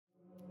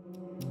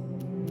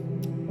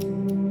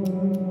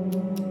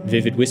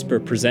Vivid Whisper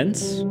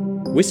presents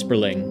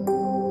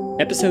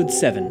Whisperling, Episode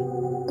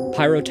 7,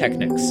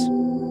 Pyrotechnics.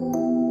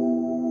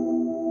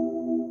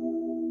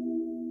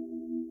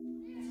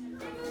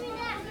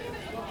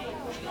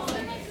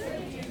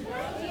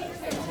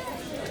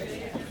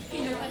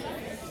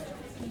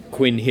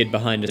 Quinn hid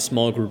behind a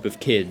small group of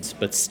kids,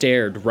 but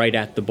stared right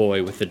at the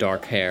boy with the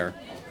dark hair.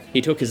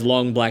 He took his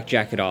long black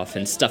jacket off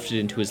and stuffed it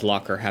into his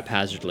locker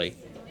haphazardly.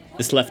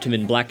 This left him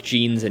in black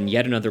jeans and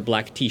yet another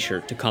black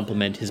t-shirt to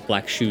complement his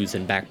black shoes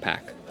and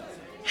backpack.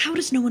 How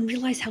does no one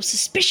realize how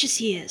suspicious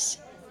he is?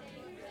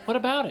 What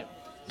about him?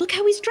 Look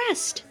how he's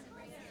dressed.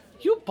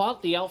 You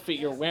bought the outfit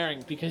you're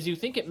wearing because you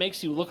think it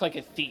makes you look like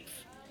a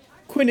thief.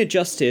 Quinn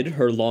adjusted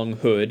her long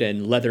hood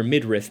and leather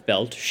midriff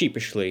belt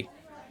sheepishly.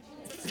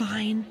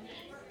 Fine.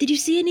 Did you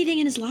see anything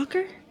in his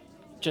locker?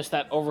 Just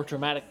that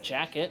overdramatic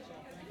jacket.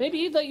 Maybe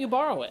he'd let you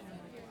borrow it.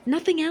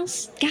 Nothing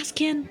else? Gas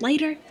can?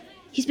 Lighter?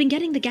 He's been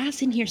getting the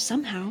gas in here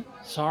somehow.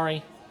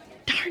 Sorry.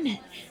 Darn it.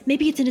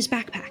 Maybe it's in his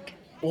backpack.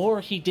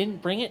 Or he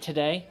didn't bring it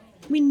today.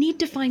 We need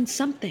to find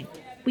something.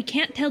 We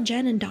can't tell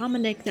Jen and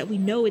Dominic that we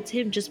know it's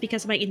him just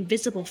because my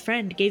invisible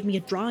friend gave me a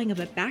drawing of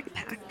a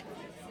backpack.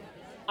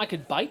 I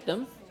could bite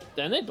them.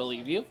 Then they'd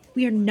believe you.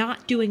 We are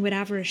not doing what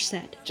Avarish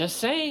said. Just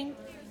saying.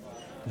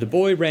 The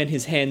boy ran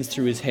his hands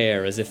through his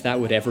hair as if that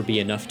would ever be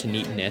enough to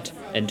neaten it,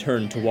 and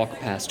turned to walk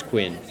past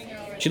Quinn.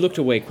 She looked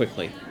away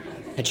quickly.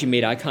 Had she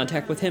made eye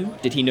contact with him?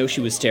 Did he know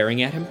she was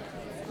staring at him?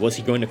 Was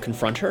he going to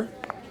confront her?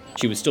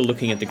 She was still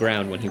looking at the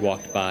ground when he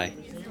walked by.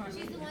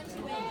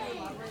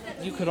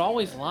 You could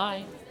always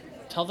lie.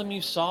 Tell them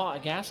you saw a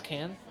gas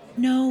can.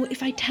 No,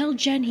 if I tell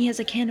Jen he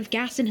has a can of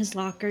gas in his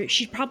locker,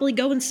 she'd probably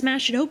go and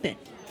smash it open.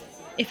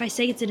 If I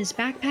say it's in his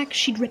backpack,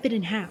 she'd rip it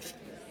in half.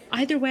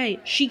 Either way,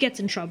 she gets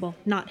in trouble,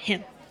 not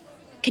him.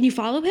 Can you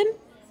follow him?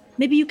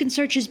 Maybe you can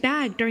search his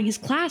bag during his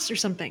class or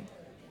something.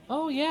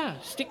 Oh yeah,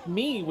 stick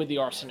me with the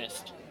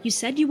arsonist. You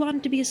said you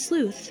wanted to be a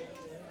sleuth.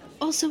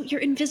 Also,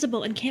 you're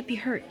invisible and can't be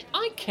hurt.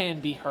 I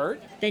can be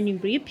hurt. Then you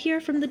reappear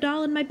from the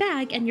doll in my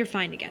bag and you're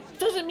fine again.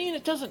 Doesn't mean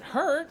it doesn't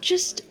hurt.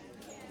 Just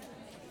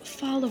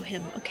follow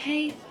him,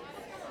 okay?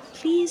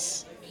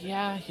 Please?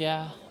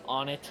 Yeah,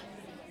 on it.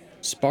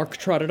 Spark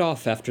trotted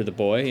off after the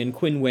boy, and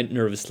Quinn went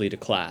nervously to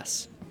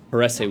class.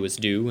 Her essay was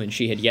due, and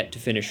she had yet to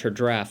finish her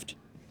draft.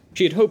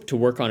 She had hoped to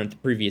work on it the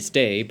previous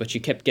day, but she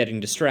kept getting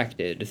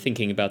distracted,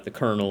 thinking about the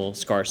Colonel,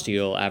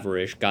 Scarsteel,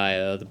 Avarish,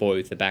 Gaia, the boy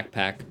with the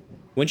backpack.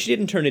 When she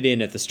didn't turn it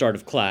in at the start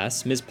of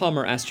class, Ms.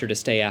 Palmer asked her to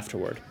stay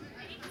afterward.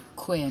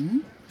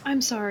 Quinn?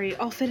 I'm sorry,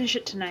 I'll finish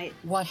it tonight.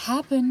 What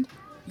happened?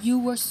 You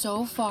were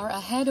so far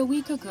ahead a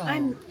week ago.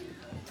 I'm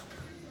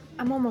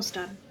almost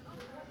done.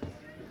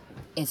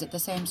 Is it the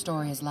same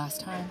story as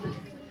last time?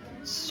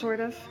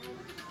 Sort of.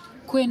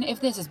 Quinn, if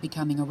this is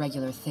becoming a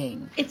regular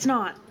thing... It's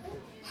not.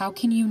 How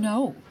can you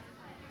know?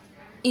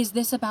 Is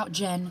this about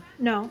Jen?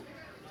 No.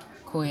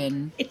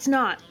 Quinn. It's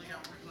not.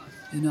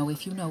 You know,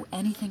 if you know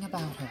anything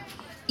about her,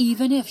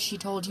 even if she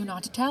told you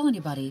not to tell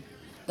anybody,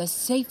 the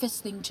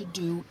safest thing to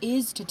do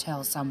is to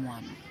tell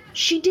someone.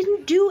 She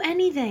didn't do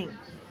anything.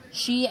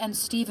 She and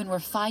Stephen were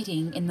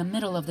fighting in the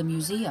middle of the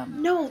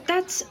museum. No,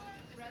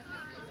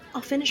 I'll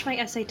finish my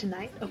essay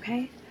tonight,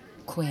 okay?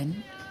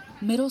 Quinn,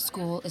 middle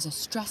school is a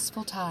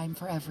stressful time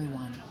for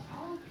everyone.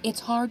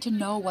 It's hard to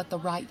know what the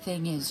right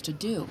thing is to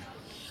do.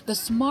 The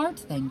smart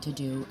thing to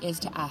do is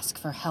to ask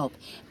for help.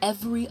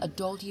 Every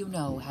adult you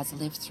know has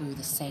lived through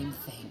the same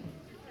thing.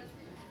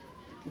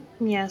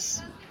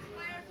 Yes,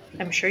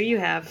 I'm sure you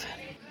have.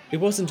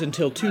 It wasn't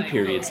until 2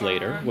 periods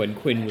later, when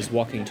Quinn was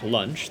walking to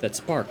lunch, that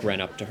Spark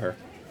ran up to her.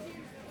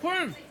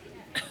 Quinn!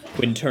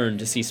 Quinn turned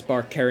to see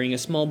Spark carrying a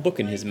small book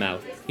in his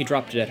mouth. He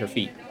dropped it at her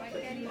feet.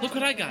 Look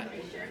what I got.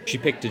 She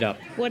picked it up.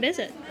 What is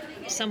it?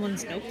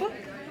 Someone's notebook?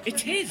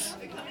 It's his.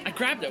 I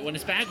grabbed it when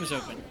his bag was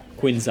open.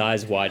 Quinn's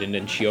eyes widened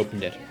and she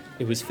opened it.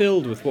 It was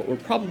filled with what were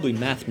probably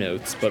math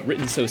notes, but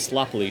written so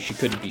sloppily she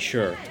couldn't be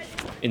sure.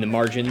 In the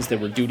margins there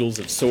were doodles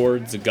of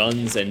swords,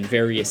 guns, and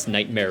various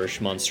nightmarish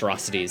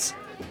monstrosities.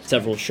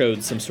 Several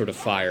showed some sort of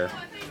fire.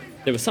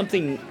 There was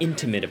something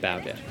intimate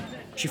about it.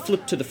 She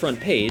flipped to the front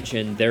page,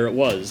 and there it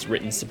was,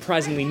 written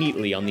surprisingly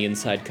neatly on the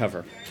inside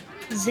cover.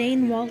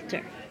 Zane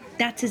Walter.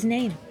 That's his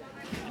name.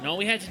 And all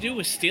we had to do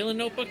was steal a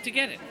notebook to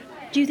get it.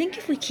 Do you think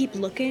if we keep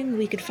looking,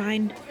 we could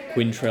find...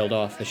 Quinn trailed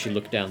off as she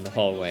looked down the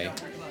hallway.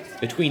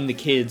 Between the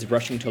kids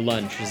rushing to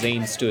lunch,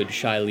 Zane stood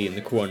shyly in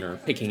the corner,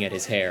 picking at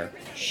his hair.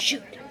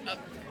 Shoot.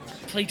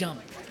 Play dumb.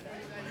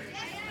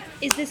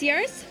 Is this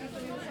yours?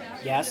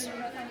 Yes?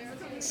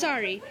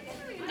 Sorry.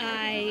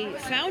 I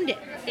found it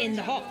in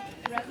the hall.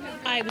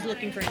 I was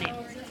looking for a name.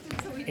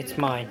 It's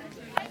mine.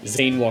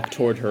 Zane walked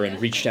toward her and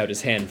reached out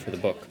his hand for the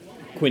book.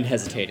 Quinn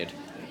hesitated.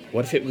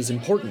 What if it was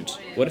important?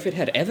 What if it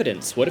had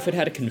evidence? What if it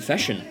had a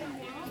confession?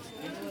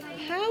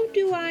 How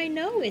do I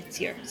know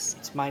it's yours?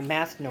 It's my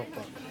math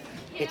notebook.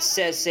 It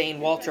says Zane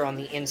Walter on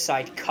the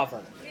inside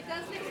cover.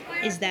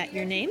 Is that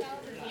your name?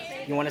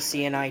 You want to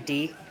see an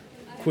ID?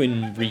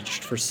 Quinn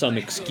reached for some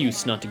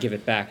excuse not to give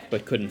it back,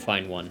 but couldn't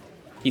find one.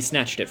 He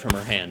snatched it from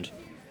her hand.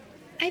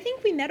 I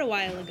think we met a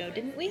while ago,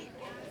 didn't we?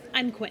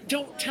 I'm Quinn.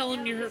 Don't tell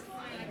him you're...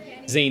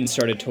 Zane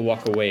started to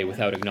walk away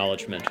without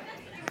acknowledgement.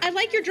 I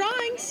like your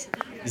drawings.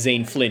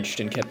 Zane flinched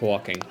and kept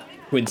walking.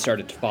 Quinn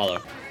started to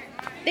follow.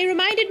 They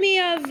reminded me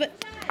of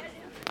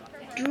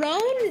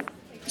drone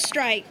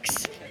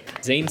strikes.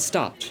 Zane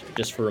stopped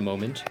just for a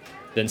moment,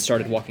 then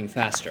started walking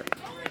faster.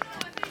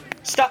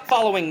 Stop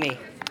following me.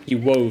 He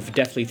wove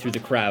deftly through the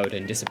crowd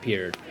and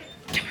disappeared.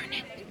 Darn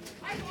it.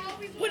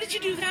 What did you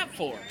do that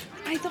for?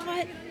 I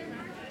thought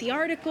the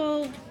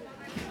article...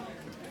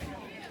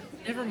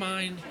 Never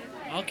mind.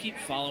 I'll keep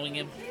following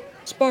him.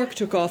 Spark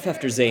took off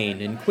after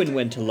Zane, and Quinn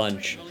went to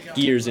lunch,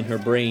 gears in her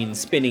brain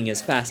spinning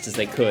as fast as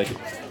they could.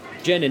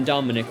 Jen and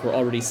Dominic were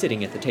already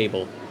sitting at the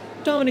table.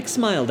 Dominic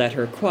smiled at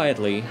her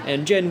quietly,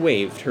 and Jen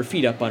waved, her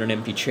feet up on an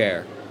empty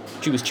chair.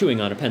 She was chewing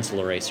on a pencil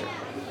eraser.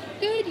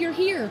 Good, you're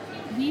here.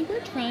 We were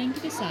trying to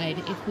decide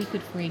if we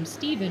could frame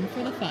Steven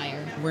for the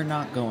fire. We're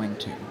not going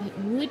to. It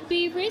would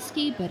be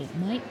risky, but it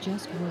might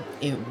just work.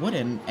 It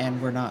wouldn't,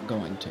 and we're not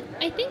going to.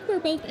 I think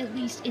we're both at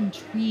least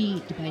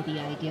intrigued by the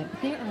idea,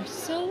 but there are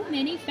so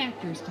many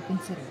factors to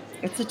consider.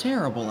 It's a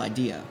terrible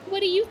idea. What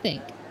do you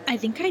think? I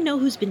think I know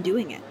who's been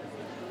doing it.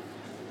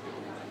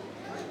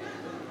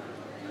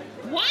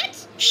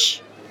 What? Shh!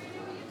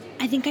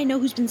 I think I know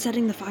who's been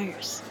setting the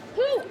fires.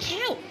 Who?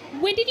 How?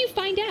 When did you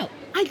find out?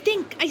 I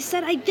think! I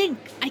said I think!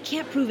 I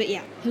can't prove it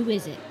yet. Who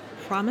is it?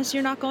 Promise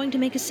you're not going to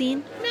make a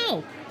scene?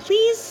 No.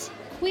 Please?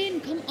 Quinn,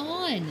 come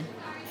on.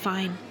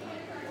 Fine.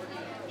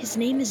 His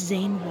name is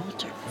Zane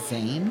Walter.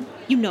 Zane?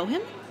 You know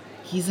him?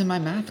 He's in my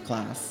math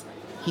class.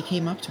 He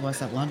came up to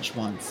us at lunch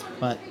once,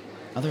 but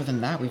other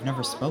than that, we've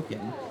never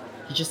spoken.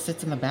 He just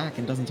sits in the back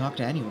and doesn't talk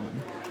to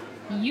anyone.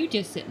 You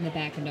just sit in the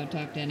back and don't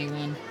talk to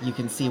anyone. You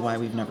can see why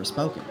we've never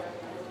spoken.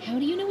 How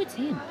do you know it's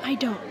him? I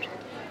don't.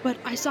 But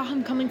I saw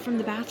him coming from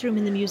the bathroom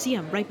in the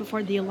museum right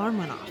before the alarm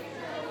went off.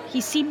 He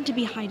seemed to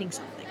be hiding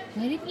something.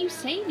 Why didn't you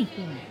say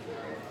anything?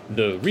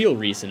 The real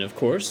reason, of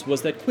course,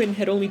 was that Quinn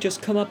had only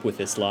just come up with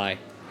this lie.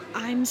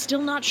 I'm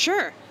still not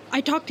sure.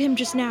 I talked to him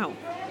just now.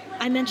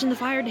 I mentioned the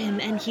fire to him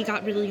and he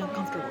got really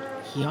uncomfortable.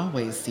 He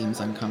always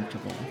seems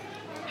uncomfortable.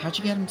 How'd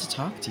you get him to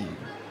talk to you?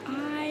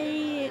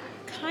 I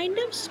kind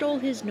of stole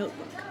his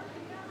notebook.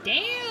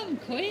 Damn,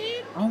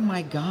 Quinn! Oh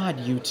my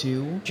god, you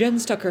two. Jen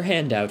stuck her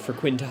hand out for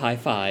Quinn to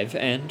high-five,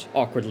 and,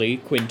 awkwardly,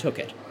 Quinn took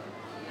it.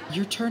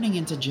 You're turning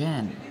into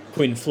Jen.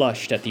 Quinn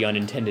flushed at the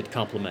unintended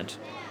compliment.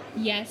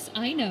 Yes,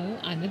 I know.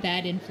 I'm a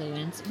bad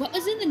influence. What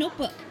was in the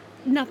notebook?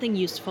 Nothing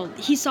useful.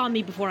 He saw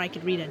me before I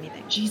could read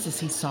anything. Jesus,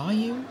 he saw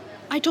you?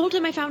 I told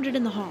him I found it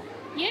in the hall.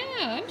 Yeah,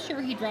 I'm sure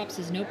he drops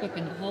his notebook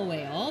in the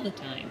hallway all the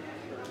time.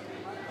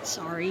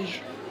 Sorry.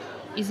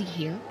 Is he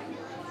here?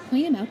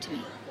 Point him out to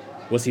me.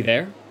 Was he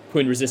there?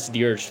 Quinn resisted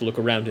the urge to look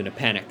around in a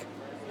panic.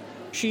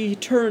 She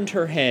turned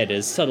her head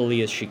as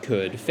subtly as she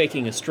could,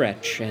 faking a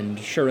stretch, and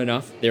sure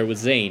enough, there was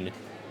Zane.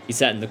 He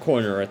sat in the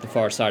corner at the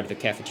far side of the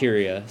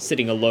cafeteria,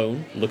 sitting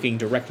alone, looking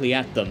directly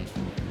at them.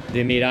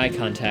 They made eye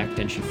contact,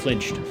 and she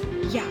flinched.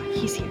 Yeah,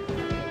 he's here.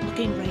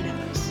 Looking right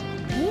at us.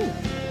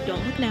 Who?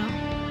 Don't look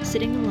now.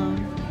 Sitting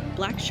alone.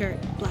 Black shirt,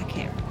 black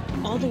hair.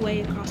 All the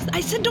way across the...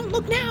 I said don't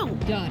look now!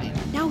 Got it.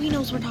 Now he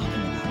knows we're talking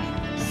about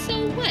him.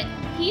 So what?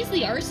 He's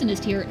the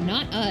arsonist here,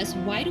 not us.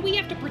 Why do we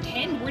have to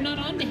pretend we're not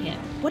onto him?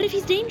 What if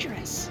he's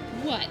dangerous?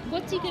 What?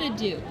 What's he gonna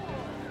do?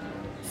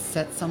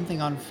 Set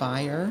something on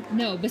fire?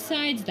 No,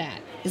 besides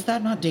that. Is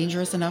that not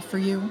dangerous enough for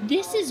you?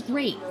 This is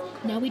great.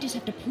 Now we just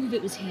have to prove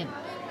it was him.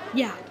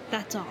 Yeah,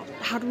 that's all.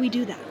 How do we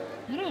do that?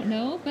 I don't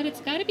know, but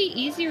it's gotta be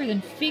easier than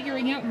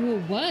figuring out who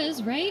it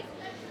was, right?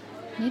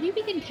 Maybe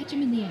we can catch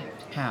him in the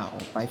act. How?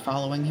 By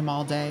following him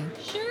all day?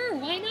 Sure,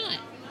 why not?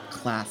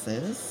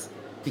 Classes?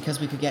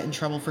 Because we could get in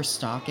trouble for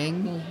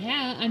stalking? Well,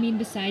 yeah, I mean,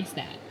 besides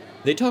that.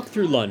 They talked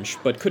through lunch,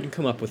 but couldn't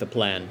come up with a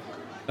plan.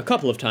 A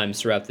couple of times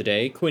throughout the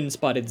day, Quinn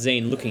spotted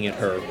Zane looking at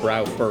her,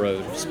 brow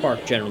furrowed,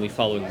 Spark generally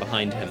following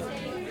behind him.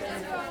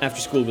 After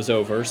school was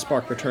over,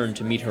 Spark returned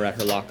to meet her at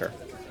her locker.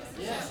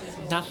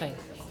 Nothing.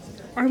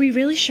 Are we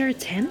really sure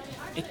it's him?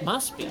 It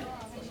must be.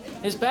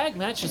 His bag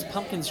matches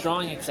Pumpkin's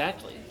drawing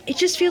exactly. It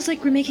just feels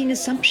like we're making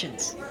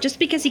assumptions. Just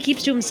because he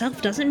keeps to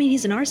himself doesn't mean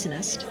he's an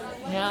arsonist.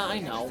 Yeah, I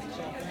know.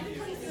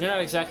 You're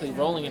not exactly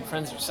rolling in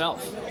friends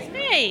yourself.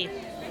 Hey!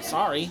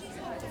 Sorry.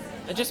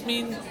 I just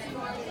mean,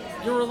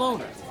 you're a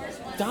loner.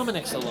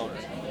 Dominic's a loner.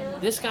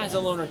 This guy's a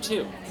loner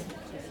too.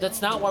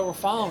 That's not why we're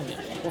following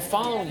him. We're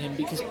following him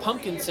because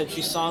Pumpkin said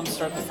she saw him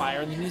start the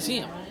fire in the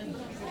museum.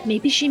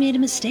 Maybe she made a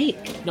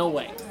mistake. No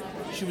way.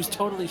 She was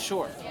totally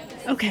sure.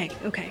 Okay.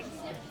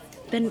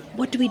 Then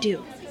what do we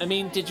do? I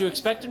mean, did you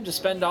expect him to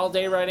spend all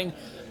day writing,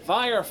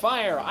 "Fire,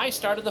 fire, I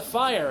started the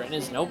fire," in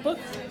his notebook?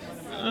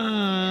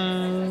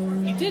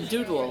 He did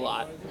doodle a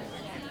lot,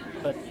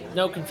 but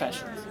no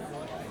confessions.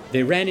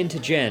 They ran into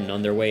Jen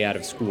on their way out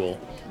of school.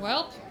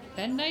 Well,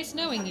 been nice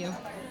knowing you.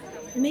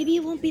 Maybe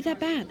it won't be that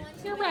bad.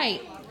 You're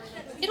right.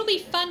 It'll be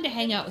fun to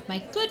hang out with my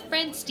good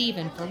friend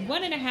Steven for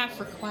 1.5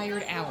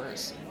 required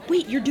hours.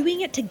 Wait, you're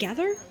doing it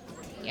together?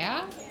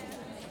 Yeah?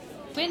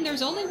 Quinn,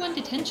 there's only one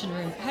detention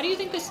room. How do you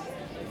think this...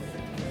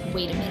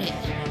 Wait a minute.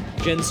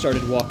 Jen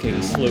started walking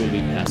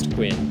slowly past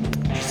Quinn.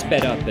 She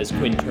sped up as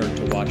Quinn turned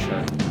to watch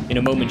her. In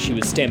a moment, she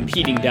was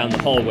stampeding down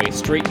the hallway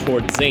straight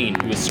toward Zane,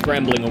 who was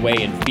scrambling away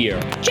in fear.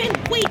 Jen,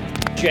 wait!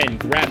 Jen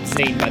grabbed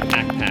Zane by the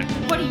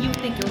backpack. What do you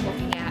think you're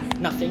looking at?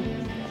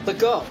 Nothing. Let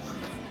go.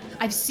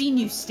 I've seen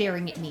you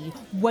staring at me.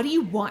 What do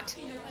you want?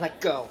 Let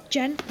go.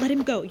 Jen, let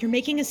him go. You're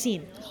making a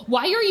scene.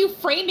 Why are you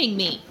framing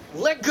me?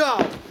 Let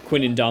go!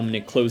 Quinn and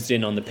Dominic closed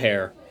in on the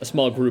pair. A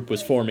small group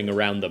was forming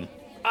around them.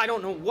 I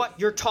don't know what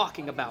you're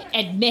talking about.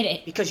 Admit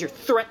it. Because you're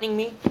threatening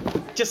me?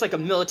 Just like a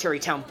military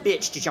town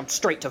bitch to jump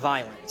straight to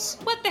violence.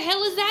 What the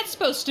hell is that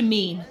supposed to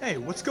mean? Hey,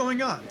 what's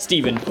going on?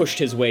 Stephen pushed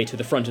his way to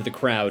the front of the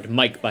crowd,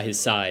 Mike by his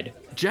side.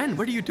 Jen,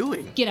 what are you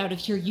doing? Get out of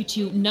here, you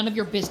two. None of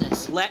your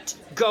business. Let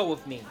go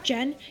of me.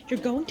 Jen, you're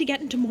going to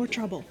get into more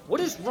trouble. What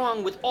is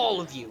wrong with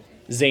all of you?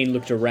 Zane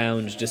looked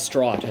around,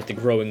 distraught at the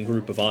growing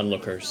group of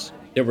onlookers.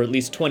 There were at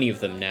least 20 of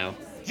them now.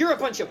 You're a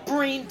bunch of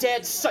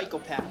brain-dead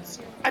psychopaths.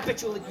 I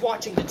bet you like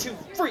watching the two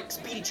freaks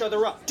beat each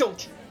other up,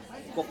 don't you?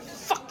 Well,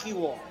 fuck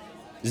you all.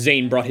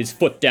 Zane brought his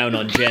foot down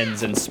on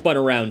Jen's and spun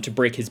around to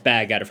break his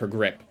bag out of her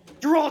grip.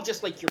 You're all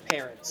just like your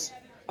parents.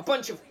 A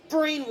bunch of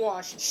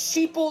brainwashed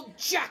sheeple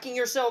jacking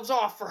yourselves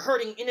off for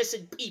hurting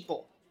innocent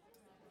people.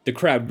 The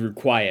crowd grew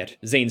quiet.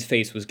 Zane's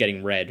face was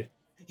getting red.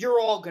 You're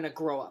all gonna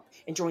grow up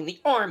and join the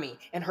army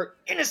and hurt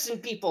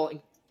innocent people and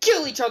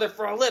kill each other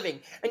for a living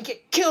and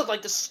get killed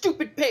like the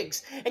stupid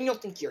pigs, and you'll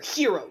think you're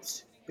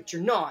heroes. But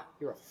you're not.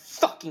 You're a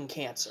fucking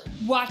cancer.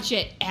 Watch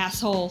it,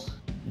 asshole.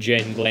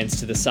 Jen glanced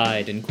to the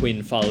side and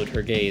Quinn followed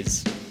her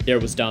gaze. There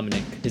was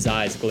Dominic, his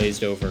eyes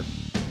glazed over.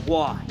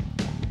 Why?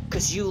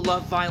 Because you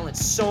love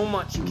violence so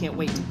much you can't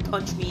wait to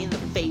punch me in the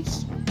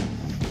face.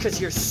 Because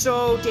you're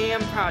so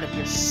damn proud of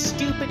your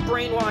stupid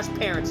brainwashed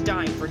parents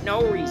dying for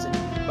no reason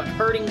but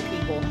hurting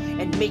people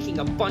and making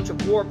a bunch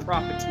of war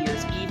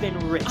profiteers even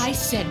richer. I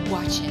said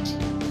watch it.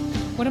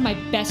 One of my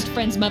best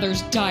friend's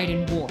mothers died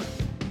in war.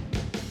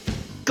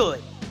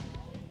 Good.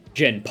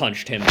 Jen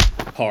punched him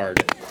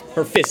hard.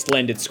 Her fist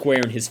landed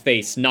square in his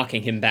face,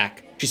 knocking him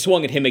back. She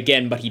swung at him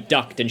again, but he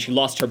ducked and she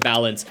lost her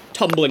balance,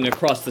 tumbling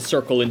across the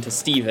circle into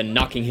Stephen,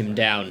 knocking him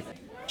down.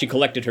 She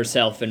collected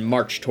herself and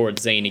marched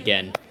towards Zane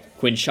again.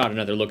 Quinn shot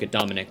another look at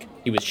Dominic.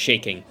 He was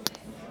shaking.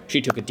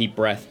 She took a deep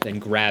breath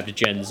and grabbed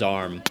Jen's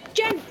arm.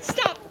 Jen,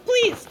 stop,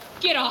 please!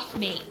 Get off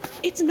me.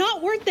 It's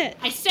not worth it.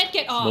 I said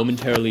get off.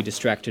 Momentarily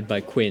distracted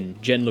by Quinn,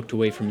 Jen looked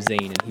away from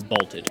Zane and he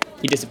bolted.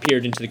 He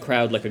disappeared into the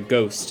crowd like a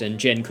ghost, and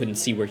Jen couldn't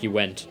see where he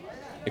went.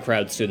 The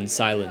crowd stood in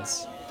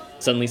silence.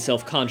 Suddenly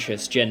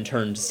self-conscious, Jen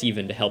turned to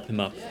Stephen to help him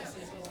up.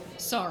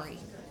 Sorry.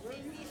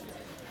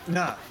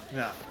 Nah,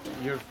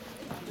 you're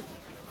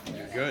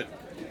good.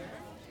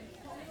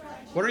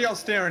 What are y'all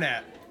staring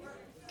at?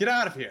 Get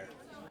out of here.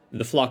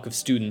 The flock of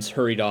students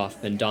hurried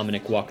off, and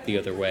Dominic walked the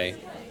other way.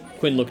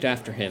 Quinn looked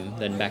after him,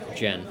 then back at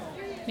Jen.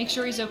 Make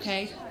sure he's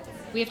okay.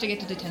 We have to get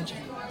to detention.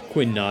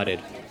 Quinn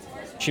nodded.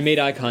 She made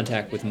eye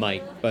contact with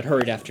Mike, but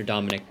hurried after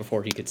Dominic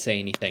before he could say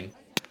anything.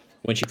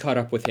 When she caught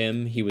up with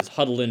him, he was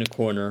huddled in a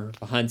corner,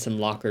 behind some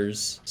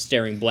lockers,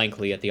 staring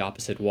blankly at the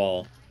opposite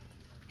wall.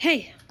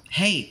 Hey,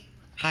 Hey!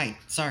 Hi,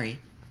 sorry.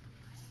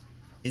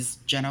 Is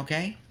Jen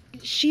okay?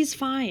 she's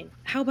fine.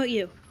 How about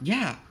you?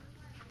 Yeah.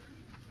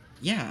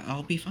 Yeah,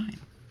 I'll be fine.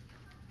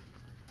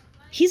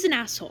 He's an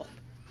asshole.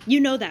 You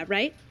know that,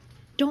 right?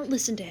 Don't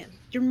listen to him.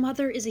 Your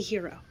mother is a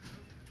hero.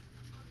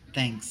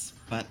 Thanks,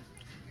 but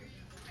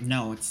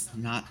no, it's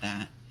not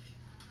that.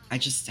 I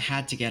just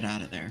had to get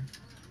out of there.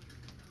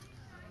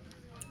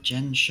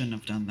 Jen shouldn't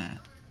have done that.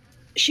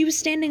 She was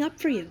standing up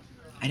for you.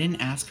 I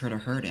didn't ask her to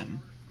hurt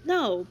him.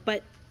 No,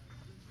 but...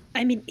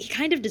 I mean, he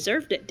kind of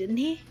deserved it, didn't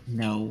he?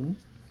 No.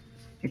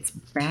 It's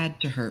bad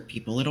to hurt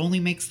people. It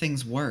only makes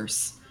things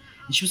worse.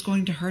 And she was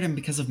going to hurt him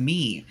because of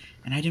me,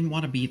 and I didn't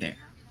want to be there.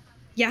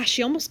 Yeah,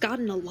 she almost got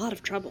in a lot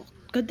of trouble.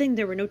 Good thing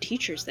there were no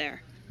teachers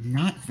there.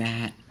 Not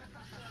that.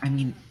 I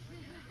mean,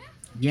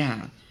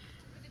 yeah.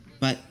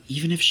 But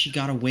even if she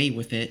got away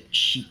with it,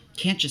 she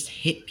can't just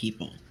hit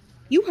people.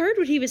 You heard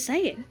what he was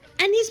saying.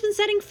 And he's been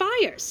setting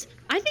fires.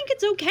 I think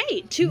it's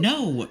okay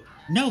to...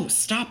 No,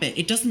 stop it.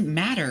 It doesn't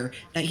matter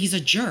that he's a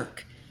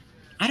jerk.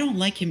 I don't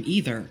like him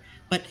either,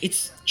 but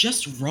it's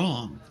just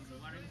wrong.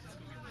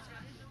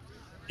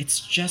 It's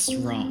just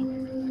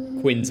wrong.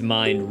 Quinn's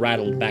mind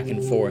rattled back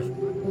and forth.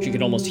 She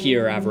could almost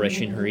hear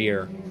Avarish in her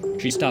ear.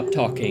 She stopped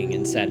talking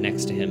and sat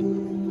next to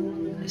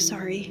him.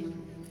 Sorry.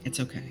 It's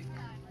okay.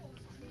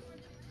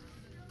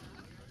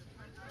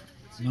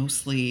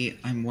 Mostly,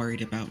 I'm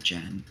worried about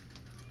Jen.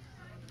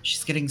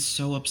 She's getting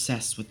so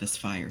obsessed with this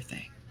fire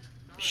thing.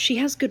 She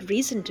has good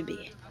reason to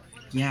be.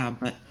 Yeah,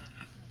 but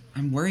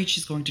I'm worried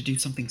she's going to do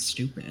something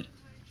stupid.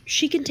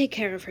 She can take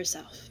care of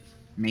herself.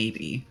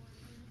 Maybe.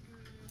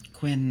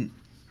 Quinn,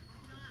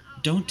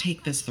 don't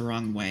take this the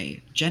wrong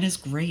way. Jen is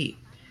great.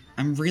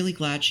 I'm really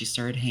glad she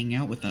started hanging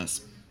out with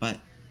us, but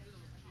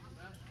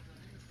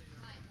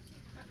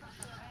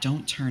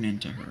don't turn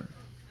into her.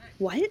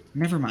 What?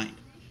 Never mind.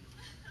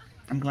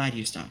 I'm glad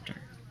you stopped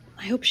her.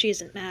 I hope she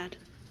isn't mad.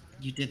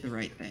 You did the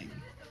right thing.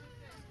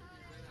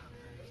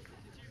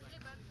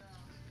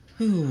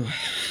 Whew.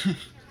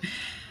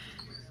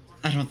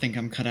 I don't think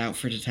I'm cut out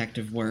for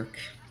detective work.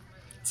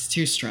 It's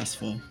too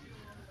stressful.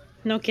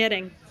 No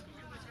kidding.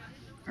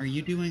 Are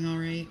you doing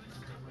alright?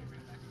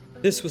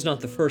 This was not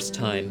the first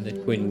time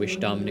that Quinn wished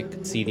Dominic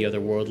could see the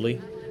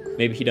otherworldly.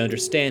 Maybe he'd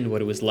understand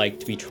what it was like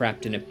to be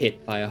trapped in a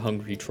pit by a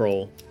hungry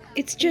troll.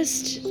 It's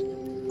just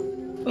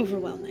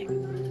overwhelming.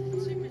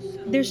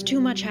 There's too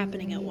much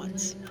happening at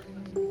once.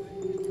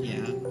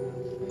 Yeah.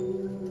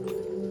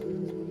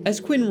 As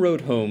Quinn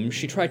rode home,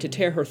 she tried to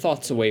tear her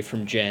thoughts away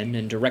from Jen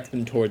and direct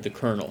them toward the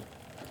Colonel.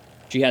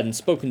 She hadn't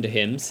spoken to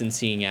him since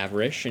seeing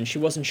Avarish, and she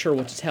wasn't sure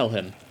what to tell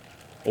him,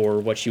 or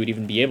what she would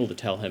even be able to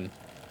tell him.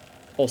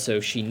 Also,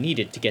 she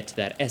needed to get to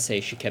that essay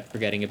she kept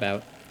forgetting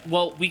about.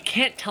 Well, we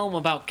can't tell him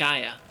about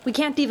Gaia. We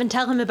can't even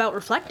tell him about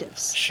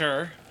reflectives.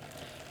 Sure.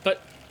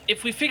 But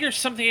if we figure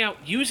something out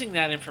using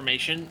that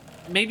information,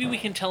 maybe we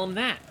can tell him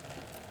that.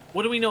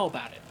 What do we know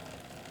about it?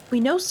 We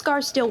know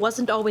Scar Steel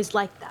wasn't always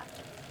like that.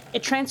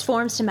 It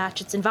transforms to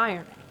match its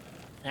environment.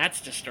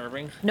 That's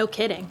disturbing. No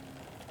kidding.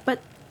 But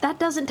that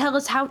doesn't tell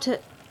us how to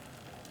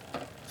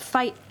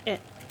fight it.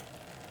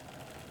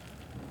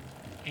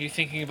 Are you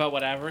thinking about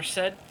what Avarish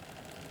said?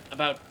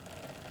 About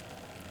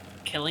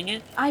killing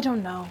it? I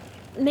don't know.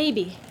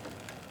 Maybe.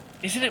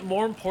 Isn't it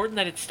more important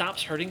that it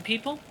stops hurting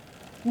people?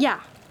 Yeah.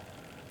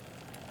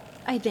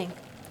 I think.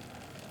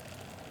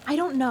 I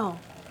don't know.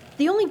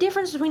 The only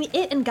difference between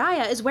it and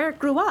Gaia is where it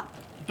grew up.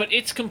 But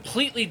it's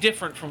completely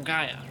different from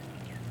Gaia.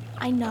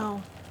 I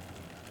know.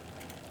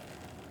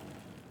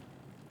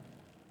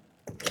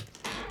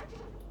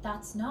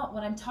 That's not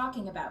what I'm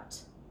talking about.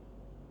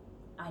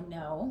 I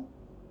know.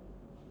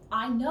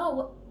 I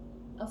know.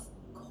 Of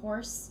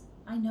course,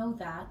 I know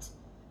that.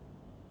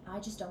 I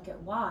just don't get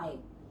why.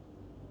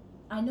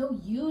 I know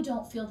you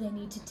don't feel they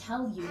need to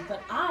tell you,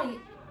 but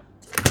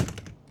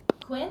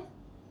Quinn?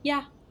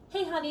 Yeah.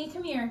 Hey, honey,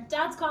 come here.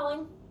 Dad's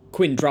calling.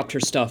 Quinn dropped her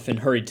stuff and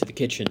hurried to the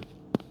kitchen.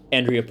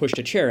 Andrea pushed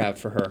a chair out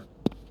for her.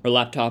 Her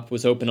laptop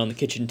was open on the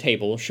kitchen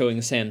table,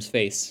 showing Sam's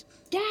face.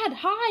 Dad,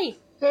 hi!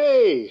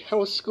 Hey, how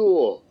was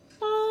school?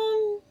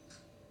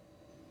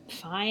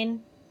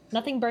 Fine.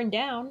 Nothing burned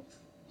down.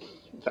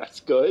 That's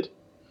good.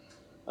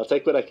 I'll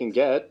take what I can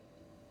get.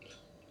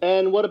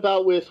 And what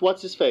about with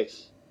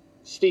what's-his-face?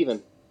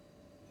 Steven.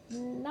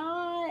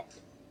 Not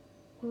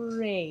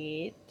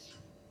great.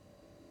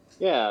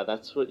 Yeah,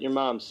 that's what your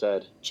mom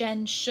said.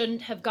 Jen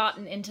shouldn't have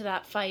gotten into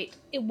that fight.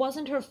 It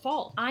wasn't her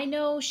fault. I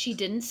know she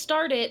didn't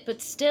start it,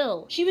 but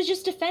still. She was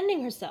just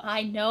defending herself.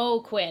 I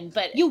know, Quinn,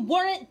 but... You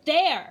weren't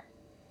there!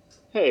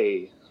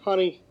 Hey,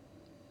 honey,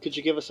 could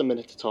you give us a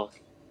minute to talk?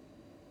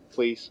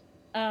 Please?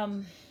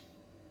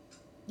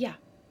 Yeah,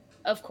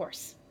 of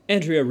course.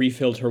 Andrea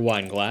refilled her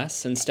wine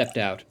glass and stepped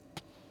out.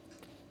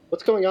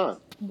 What's going on?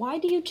 Why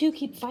do you two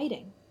keep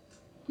fighting?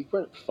 We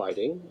weren't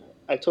fighting.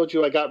 I told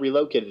you I got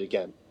relocated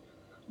again.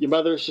 Your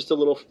mother is just a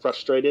little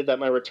frustrated that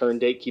my return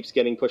date keeps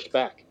getting pushed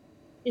back.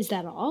 Is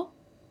that all?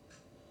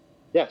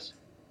 Yes.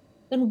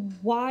 Then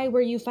why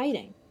were you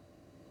fighting?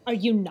 Are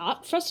you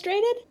not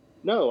frustrated?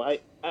 No,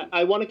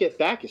 I want to get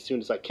back as soon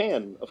as I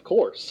can, of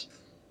course.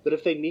 But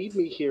if they need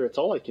me here, it's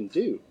all I can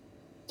do.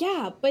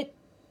 Yeah, but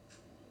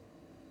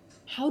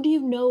how do you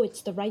know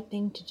it's the right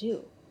thing to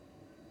do?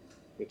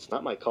 It's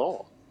not my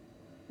call.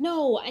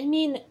 No, I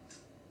mean,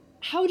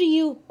 how do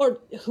you, or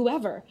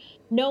whoever,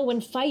 know when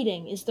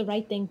fighting is the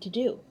right thing to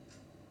do?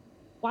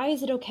 Why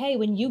is it okay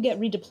when you get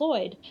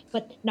redeployed,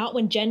 but not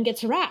when Jen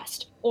gets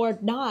harassed? Or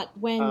not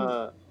when...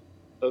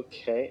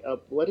 Okay,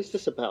 what is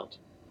this about?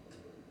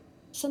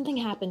 Something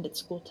happened at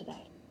school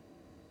today.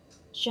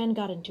 Jen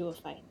got into a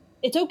fight.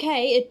 It's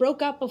okay, it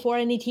broke up before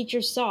any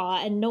teachers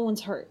saw, and no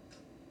one's hurt.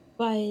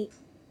 But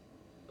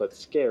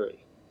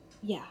scary.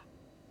 yeah.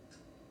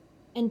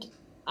 And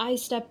I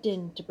stepped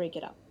in to break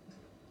it up.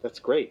 That's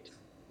great.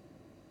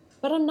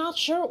 But I'm not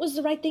sure it was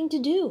the right thing to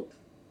do.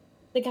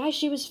 The guy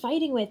she was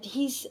fighting with,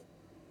 he said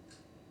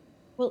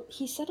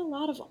a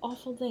lot of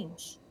awful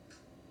things.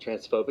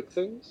 Transphobic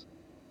things?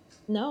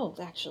 No,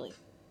 actually.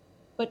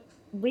 But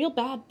real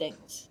bad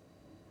things.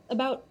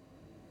 About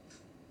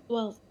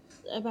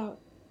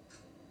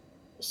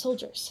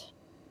soldiers.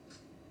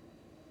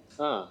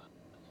 I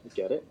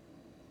get it.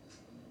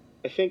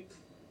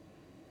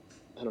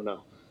 I don't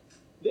know.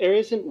 There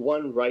isn't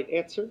one right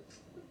answer.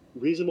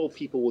 Reasonable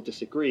people will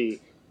disagree,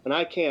 and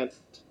I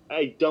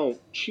don't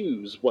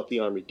choose what the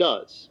Army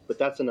does, but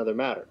that's another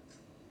matter.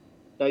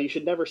 Now, you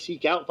should never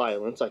seek out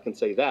violence, I can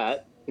say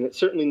that, and it's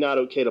certainly not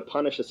okay to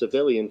punish a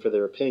civilian for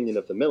their opinion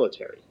of the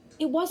military.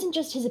 It wasn't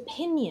just his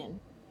opinion.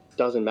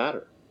 Doesn't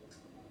matter.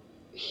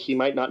 He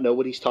might not know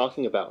what he's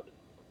talking about.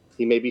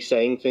 He may be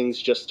saying things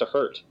just to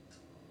hurt.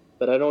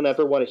 But I don't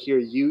ever want to hear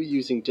you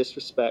using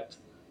disrespect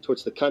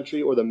towards the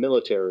country or the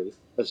military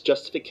as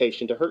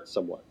justification to hurt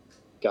someone.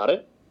 Got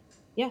it?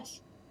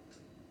 Yes.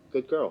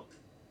 Good girl.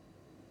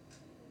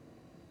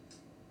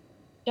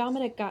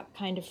 Dominic got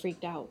kind of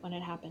freaked out when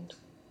it happened.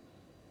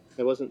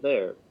 I wasn't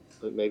there,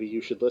 but maybe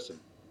you should listen.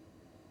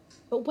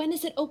 But when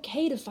is it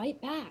okay to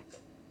fight back?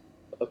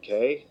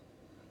 Okay.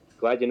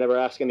 Glad you never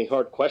ask any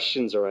hard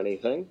questions or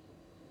anything.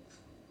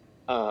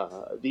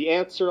 The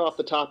answer off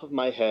the top of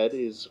my head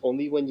is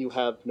only when you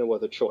have no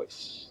other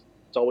choice.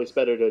 It's always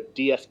better to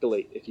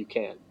de-escalate if you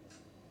can.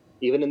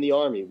 Even in the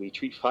army, we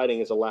treat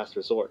fighting as a last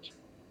resort.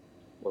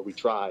 Or we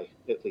try,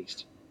 at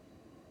least.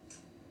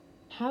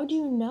 How do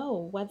you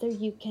know whether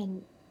you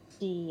can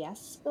de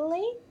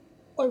escalate?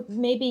 Or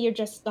maybe you're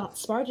just not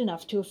smart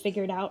enough to have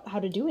figured out how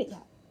to do it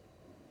yet.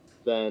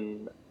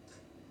 Then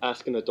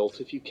ask an adult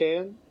if you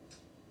can.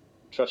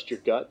 Trust your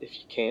gut if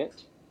you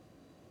can't.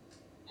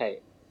 Hey,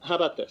 how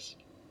about this?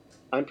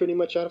 I'm pretty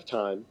much out of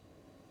time.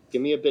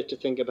 Give me a bit to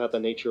think about the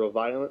nature of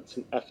violence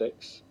and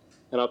ethics,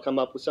 and I'll come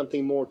up with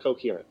something more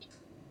coherent.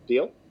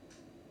 Deal?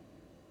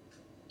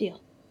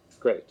 Deal.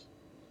 Great.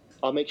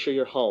 I'll make sure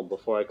you're home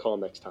before I call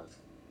next time.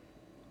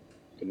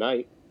 Good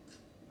night.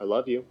 I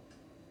love you.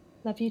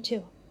 Love you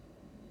too.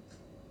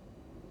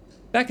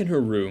 Back in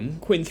her room,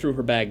 Quinn threw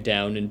her bag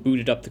down and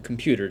booted up the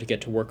computer to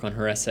get to work on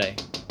her essay,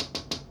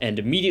 and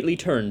immediately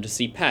turned to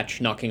see Patch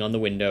knocking on the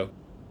window.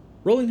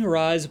 Rolling her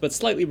eyes but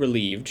slightly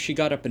relieved, she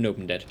got up and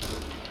opened it.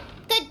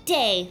 Good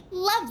day.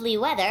 Lovely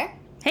weather.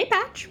 Hey,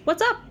 Patch,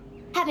 what's up?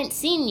 Haven't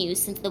seen you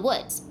since the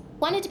woods.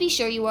 Wanted to be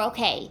sure you were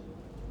okay.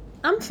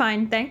 I'm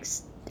fine,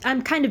 thanks.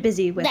 I'm kind of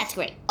busy with... That's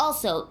great.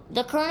 Also,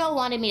 the colonel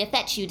wanted me to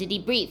fetch you to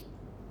debrief.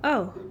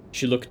 Oh.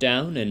 She looked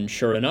down, and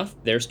sure enough,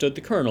 there stood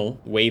the colonel,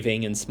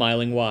 waving and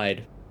smiling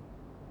wide.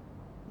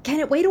 Can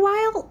it wait a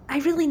while? I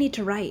really need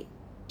to write.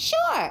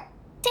 Sure.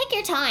 Take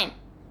your time.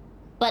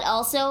 But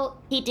also,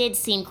 he did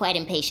seem quite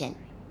impatient.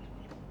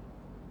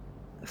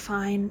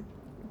 Fine.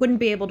 Wouldn't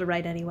be able to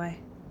write anyway.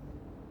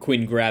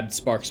 Quinn grabbed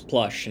Spark's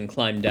plush and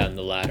climbed down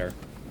the ladder.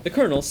 The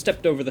colonel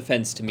stepped over the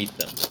fence to meet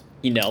them.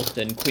 He knelt,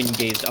 and Quinn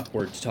gazed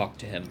upward to talk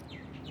to him.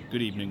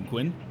 Good evening,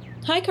 Quinn.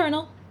 Hi,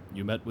 Colonel.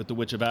 You met with the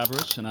Witch of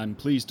Avarice, and I'm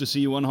pleased to see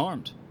you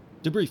unharmed.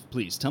 Debrief,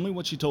 please. Tell me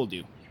what she told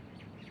you.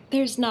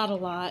 There's not a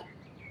lot.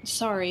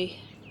 Sorry.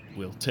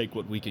 We'll take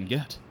what we can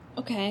get.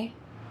 Okay.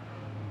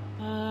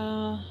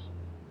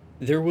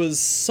 There was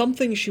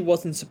something she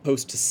wasn't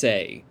supposed to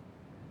say.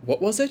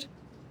 What was it?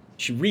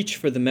 She reached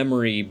for the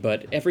memory,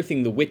 but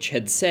everything the witch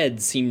had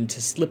said seemed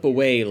to slip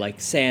away like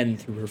sand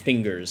through her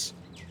fingers.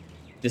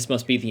 This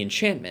must be the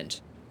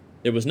enchantment.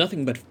 There was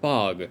nothing but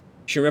fog.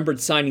 She remembered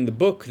signing the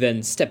book,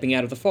 then stepping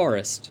out of the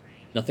forest.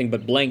 Nothing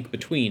but blank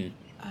between.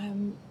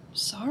 I'm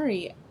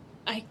sorry.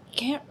 I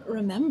can't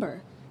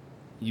remember.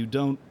 You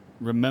don't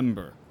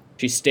remember?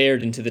 She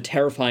stared into the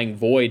terrifying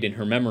void in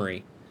her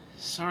memory.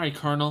 Sorry,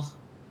 Colonel.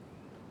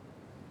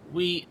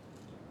 We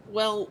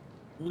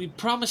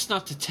promised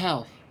not to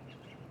tell.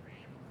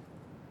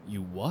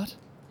 You what?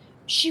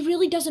 She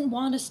really doesn't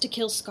want us to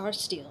kill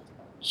Scarsteel.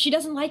 She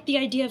doesn't like the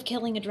idea of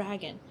killing a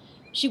dragon.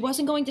 She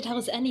wasn't going to tell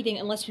us anything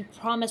unless we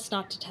promised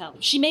not to tell.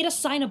 She made us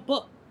sign a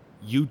book.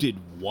 You did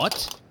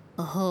what?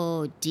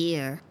 Oh,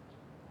 dear.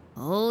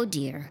 Oh,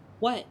 dear.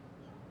 What?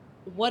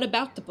 What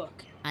about the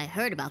book? I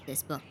heard about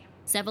this book.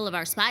 Several of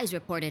our spies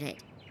reported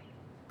it.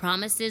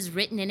 Promises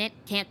written in it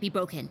can't be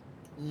broken.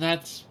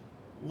 That's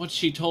what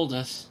she told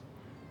us.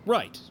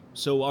 Right.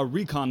 So our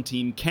recon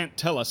team can't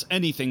tell us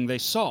anything they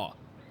saw.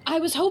 I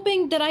was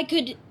hoping that I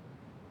could...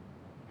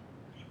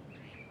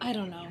 I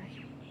don't know.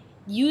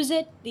 Use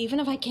it, even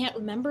if I can't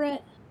remember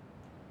it.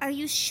 Are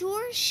you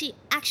sure she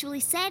actually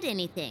said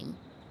anything?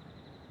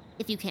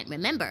 If you can't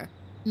remember,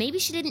 maybe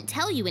she didn't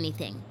tell you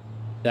anything.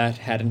 That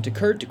hadn't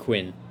occurred to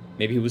Quinn.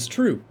 Maybe it was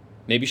true.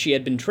 Maybe she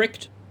had been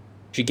tricked.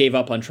 She gave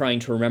up on trying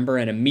to remember,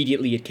 and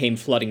immediately it came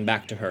flooding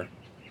back to her.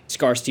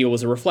 Scarsteel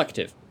was a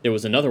reflective. There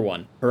was another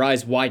one. Her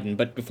eyes widened,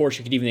 but before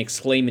she could even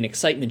exclaim in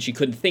excitement, she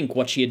couldn't think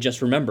what she had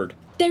just remembered.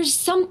 There's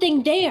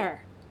something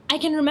there. I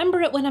can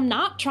remember it when I'm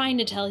not trying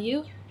to tell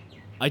you.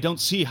 I don't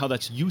see how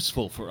that's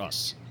useful for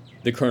us.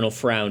 The colonel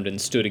frowned and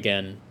stood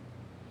again.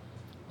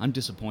 I'm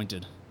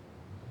disappointed.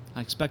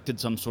 I expected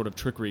some sort of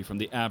trickery from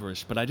the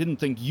Avarice, but I didn't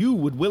think you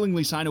would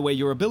willingly sign away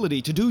your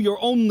ability to do your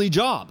only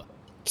job.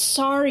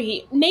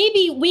 Sorry.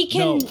 Maybe we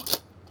can... No.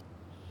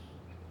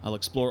 I'll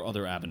explore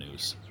other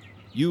avenues.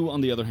 You,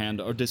 on the other hand,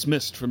 are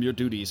dismissed from your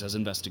duties as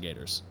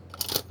investigators.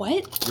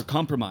 What? You're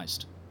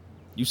compromised.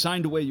 You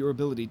signed away your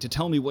ability to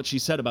tell me what she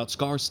said about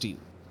Scarsteel.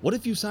 What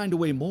if you signed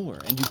away more,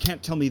 and you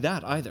can't tell me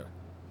that either?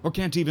 Or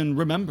can't even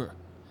remember?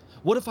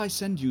 What if I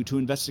send you to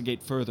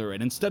investigate further,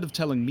 and instead of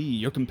telling me,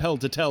 you're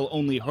compelled to tell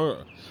only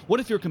her? What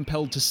if you're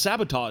compelled to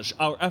sabotage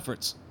our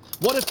efforts?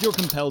 What if you're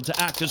compelled to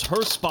act as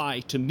her spy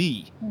to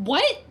me?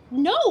 What?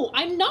 No,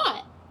 I'm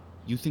not.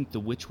 You think the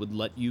witch would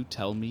let you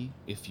tell me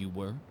if you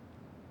were?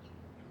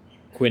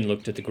 Quinn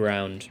looked at the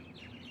ground.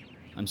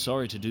 I'm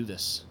sorry to do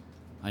this.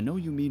 I know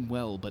you mean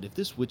well, but if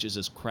this witch is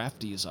as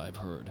crafty as I've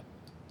heard...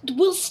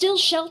 We'll still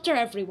shelter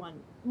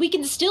everyone. We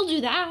can still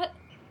do that.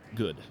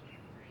 Good.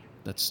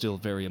 That's still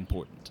very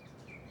important.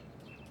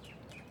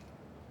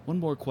 One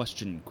more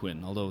question,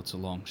 Quinn, although it's a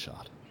long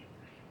shot.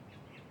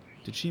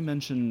 Did she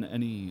mention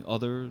any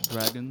other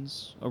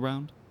dragons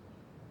around?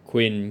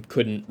 Quinn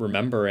couldn't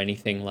remember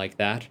anything like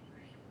that.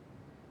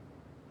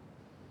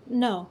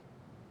 No.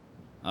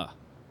 Ah.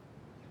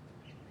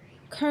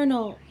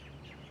 Colonel,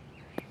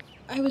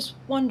 I was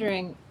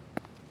wondering...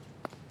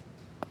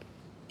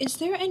 Is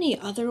there any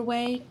other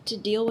way to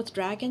deal with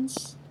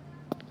dragons?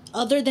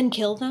 Other than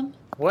kill them?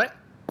 What?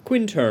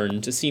 Quinn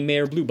turned to see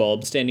Mayor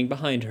Bluebulb standing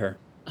behind her.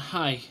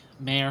 Hi,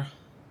 Mayor.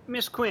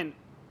 Miss Quinn,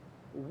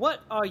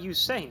 what are you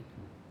saying?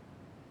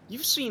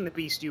 You've seen the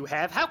beast you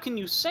have. How can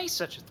you say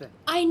such a thing?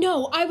 I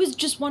know, I was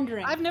just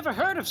wondering. I've never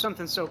heard of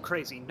something so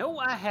crazy. No,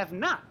 I have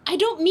not. I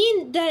don't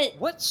mean that...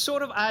 What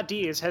sort of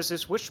ideas has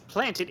this witch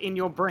planted in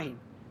your brain?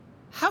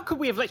 How could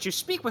we have let you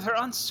speak with her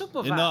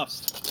unsupervised?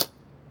 Enough.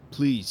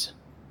 Please.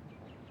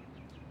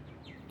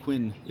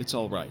 Quinn, it's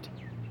all right.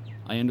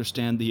 I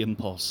understand the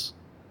impulse.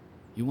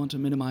 You want to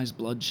minimize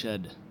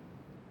bloodshed.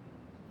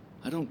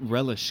 I don't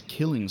relish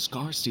killing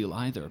Scarsteel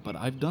either, but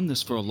I've done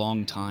this for a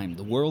long time.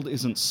 The world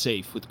isn't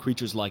safe with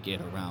creatures like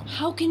it around.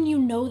 How can you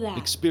know that?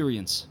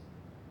 Experience.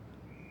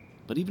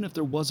 But even if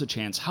there was a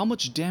chance, how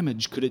much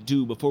damage could it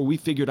do before we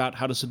figured out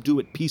how to subdue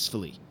it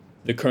peacefully?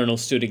 The colonel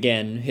stood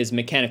again, his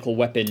mechanical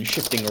weapon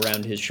shifting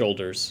around his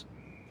shoulders.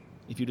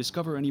 If you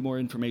discover any more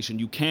information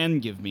you can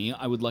give me,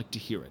 I would like to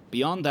hear it.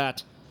 Beyond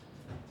that,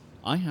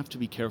 I have to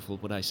be careful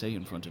what I say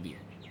in front of you.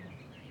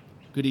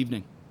 Good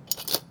evening.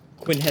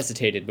 Quinn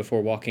hesitated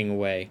before walking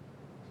away.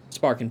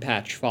 Spark and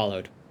Patch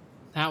followed.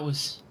 That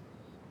was...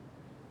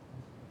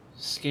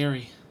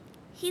 scary.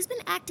 He's been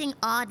acting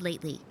odd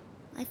lately.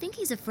 I think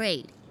he's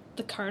afraid.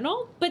 The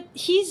colonel? But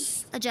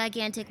he's... A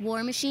gigantic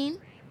war machine?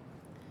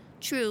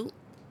 True,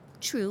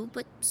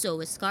 but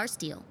so is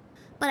Scarsteel.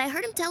 But I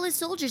heard him tell his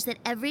soldiers that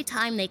every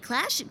time they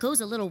clash, it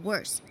goes a little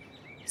worse.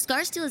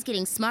 Scarsteel is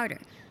getting smarter,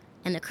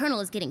 and the colonel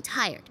is getting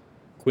tired.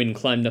 Quinn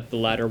climbed up the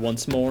ladder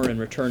once more and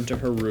returned to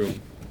her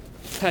room.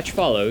 Patch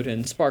followed,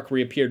 and Spark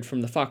reappeared from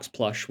the fox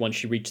plush once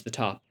she reached the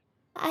top.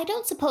 I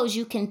don't suppose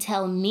you can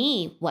tell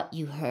me what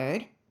you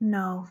heard.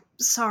 No,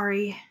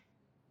 sorry.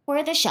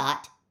 Worth a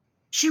shot.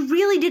 She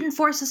really didn't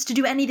force us to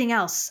do anything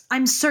else,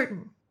 I'm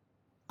certain.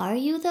 Are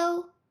you,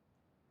 though?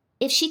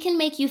 If she can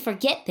make you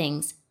forget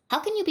things, how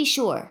can you be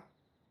sure?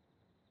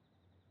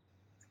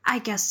 I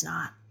guess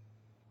not.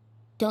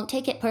 Don't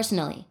take it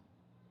personally.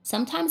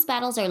 Sometimes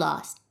battles are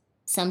lost.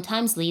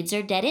 Sometimes leads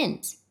are dead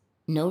ends.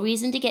 No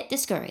reason to get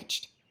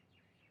discouraged.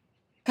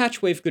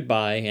 Patch waved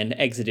goodbye and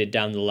exited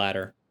down the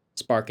ladder.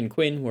 Spark and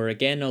Quinn were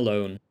again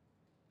alone.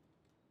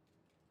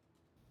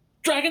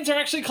 Dragons are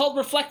actually called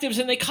reflectives,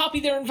 and they copy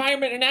their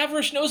environment, and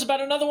Avarish knows about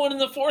another one in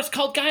the forest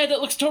called Gaia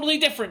that looks totally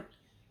different.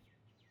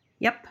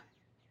 Yep.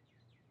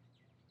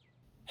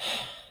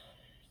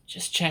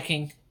 Just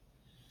checking.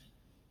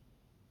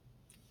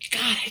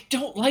 God, I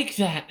don't like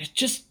that. It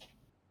just...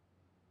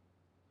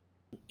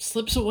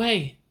 slips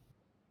away.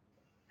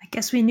 I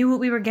guess we knew what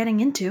we were getting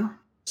into.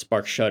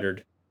 Spark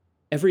shuddered.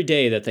 Every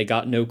day that they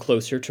got no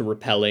closer to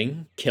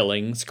repelling,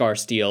 killing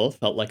Scarsteel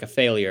felt like a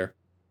failure.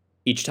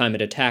 Each time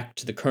it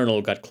attacked, the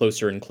colonel got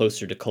closer and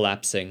closer to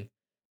collapsing.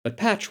 But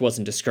Patch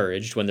wasn't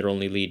discouraged when their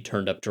only lead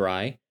turned up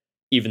dry.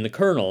 Even the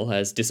colonel,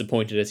 as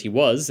disappointed as he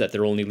was that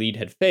their only lead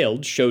had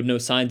failed, showed no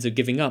signs of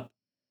giving up.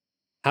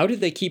 How did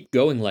they keep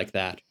going like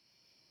that?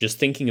 Just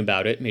thinking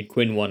about it made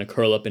Quinn want to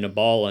curl up in a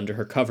ball under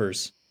her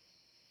covers.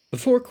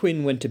 Before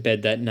Quinn went to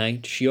bed that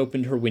night, she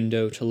opened her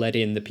window to let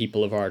in the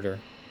people of Ardor.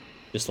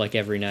 Just like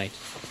every night.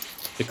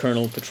 The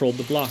colonel patrolled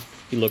the block.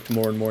 He looked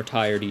more and more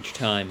tired each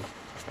time.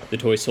 The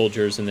toy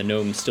soldiers and the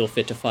gnomes still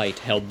fit to fight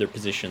held their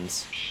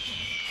positions.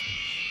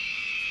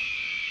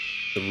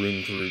 The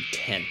room grew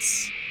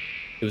tense.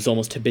 It was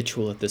almost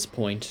habitual at this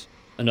point.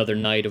 Another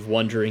night of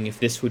wondering if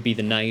this would be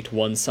the night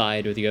one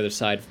side or the other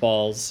side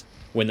falls.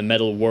 When the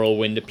metal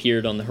whirlwind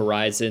appeared on the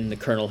horizon, the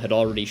colonel had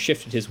already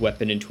shifted his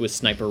weapon into a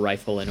sniper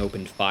rifle and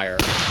opened fire.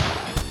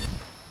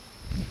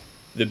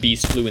 The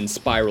beast flew in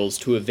spirals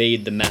to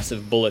evade the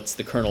massive bullets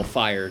the colonel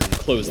fired and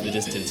closed the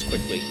distance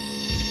quickly.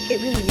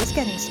 It really is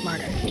getting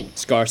smarter.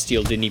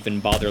 Scarsteel didn't even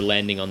bother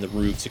landing on the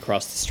roofs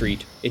across the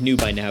street. It knew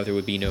by now there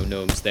would be no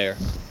gnomes there.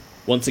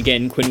 Once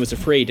again, Quinn was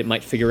afraid it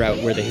might figure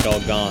out where they had all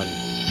gone.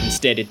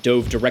 Instead, it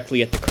dove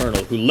directly at the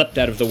colonel, who leapt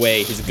out of the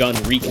way, his gun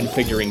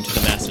reconfiguring to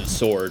the massive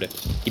sword.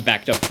 He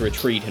backed up to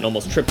retreat and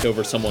almost tripped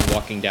over someone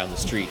walking down the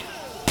street.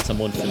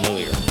 Someone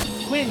familiar.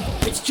 Quinn,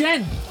 it's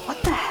Jen!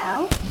 What the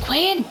hell?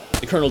 Quinn!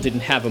 The colonel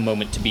didn't have a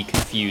moment to be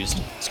confused.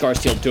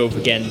 Scarsteel dove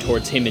again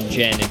towards him and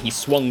Jen, and he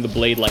swung the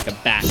blade like a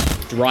bat,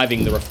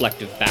 driving the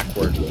reflective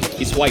backward.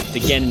 He swiped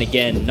again and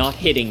again, not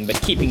hitting,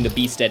 but keeping the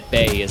beast at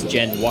bay as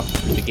Jen walked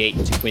through the gate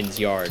into Quinn's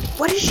yard.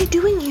 What is she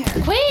doing here?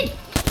 Quinn!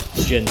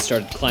 Jen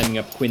started climbing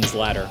up Quinn's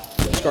ladder.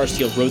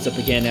 Scarsteel rose up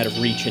again out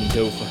of reach and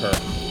dove for her.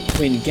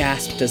 Quinn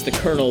gasped as the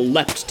colonel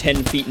leapt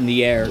 10 feet in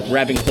the air,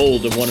 grabbing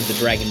hold of one of the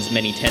dragon's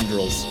many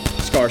tendrils.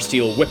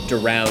 Scarsteel whipped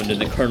around, and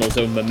the colonel's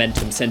own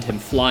momentum sent him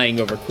flying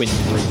over Quinn's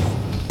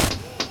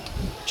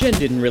roof. Jen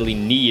didn't really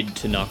need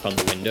to knock on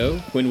the window.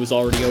 Quinn was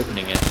already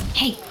opening it.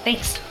 Hey,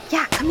 thanks.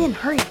 Yeah, come in,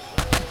 hurry.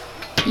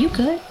 You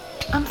good?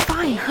 I'm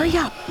fine, hurry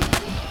up.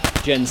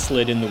 Jen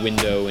slid in the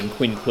window, and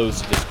Quinn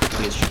closed it as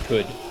quickly as she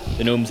could.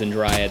 The gnomes and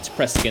dryads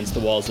pressed against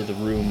the walls of the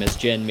room as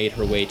Jen made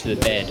her way to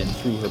the bed and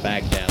threw her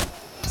bag down.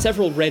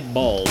 Several red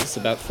balls,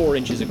 about 4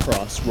 inches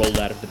across, rolled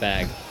out of the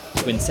bag.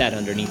 Quinn sat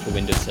underneath the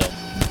windowsill.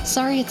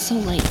 Sorry it's so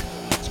late.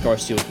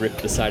 Scarsteel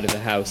gripped the side of the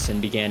house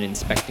and began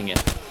inspecting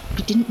it.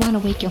 You didn't want to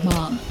wake your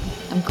mom.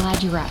 I'm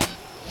glad you're up.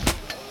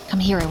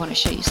 Come here, I want to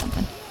show you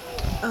something.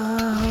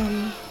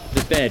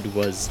 The bed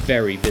was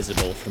very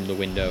visible from the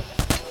window.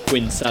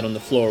 Quinn sat on the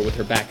floor with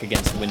her back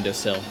against the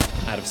windowsill,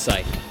 out of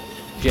sight.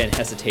 Jen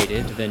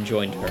hesitated, then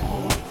joined her.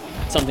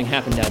 Something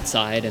happened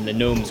outside, and the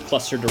gnomes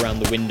clustered around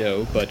the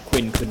window, but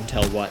Quinn couldn't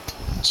tell what.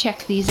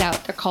 Check these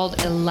out. They're called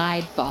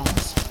Elide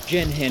balls.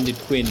 Jen handed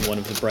Quinn one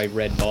of the bright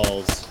red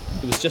balls.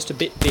 It was just a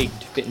bit big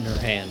to fit in her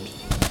hand.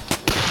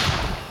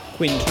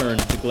 Quinn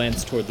turned to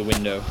glance toward the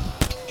window.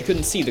 She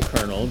couldn't see the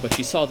colonel, but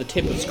she saw the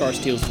tip of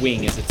Scarsteel's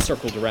wing as it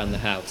circled around the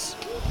house.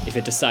 If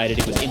it decided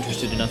it was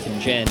interested enough in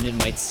Jen, it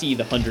might see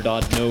the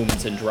 100-odd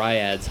gnomes and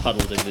dryads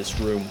huddled in this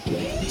room.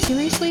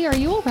 Seriously, are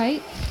you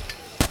alright?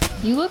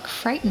 You look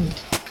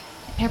frightened.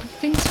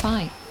 Everything's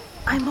fine.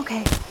 I'm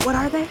okay. What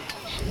are they?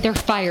 They're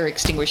fire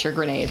extinguisher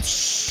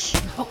grenades.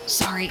 Oh,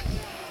 sorry.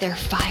 They're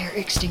fire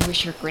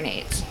extinguisher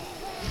grenades.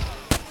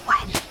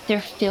 What?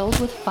 They're filled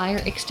with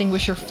fire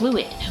extinguisher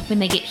fluid. When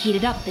they get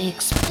heated up, they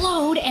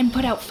explode and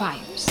put out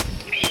fires.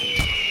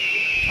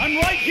 I'm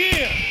right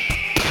here!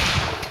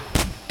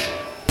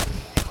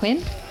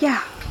 Quinn?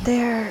 Yeah,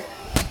 they're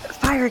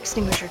fire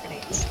extinguisher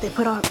grenades. They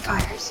put out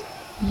fires.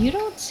 You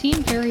don't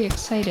seem very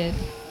excited.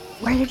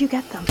 Where did you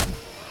get them?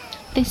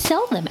 They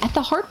sell them at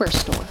the hardware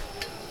store.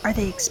 Are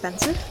they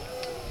expensive?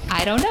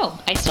 I don't know.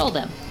 I stole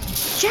them.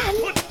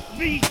 Jen! Put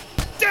me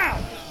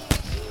down!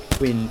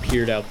 Quinn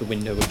peered out the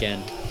window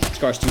again.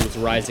 Scarsteel was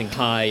rising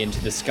high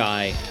into the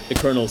sky, the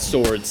colonel's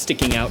sword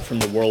sticking out from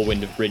the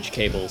whirlwind of bridge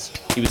cables.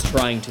 He was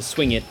trying to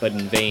swing it, but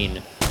in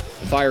vain.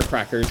 The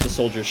firecrackers the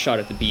soldiers shot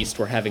at the beast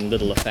were having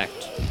little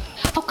effect.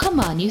 Oh, come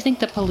on. You think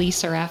the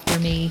police are after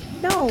me?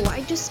 No,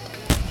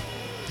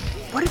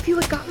 what if you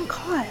had gotten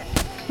caught?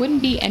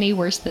 Wouldn't be any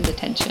worse than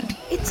detention.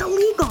 It's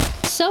illegal.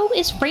 So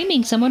is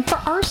framing someone for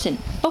arson.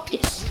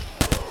 Focus.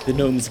 The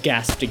gnomes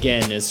gasped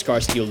again as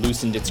Scarsteel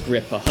loosened its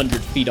grip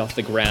 100 feet off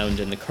the ground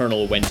and the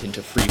colonel went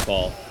into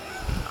freefall.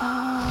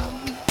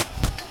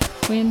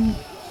 Quinn,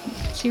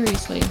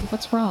 seriously,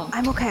 what's wrong?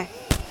 I'm okay.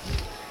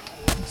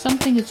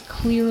 Something is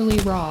clearly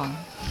wrong.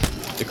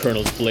 The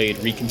colonel's blade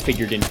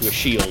reconfigured into a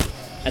shield.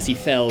 As he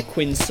fell,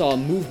 Quinn saw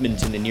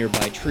movement in the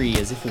nearby tree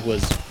as if it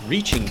was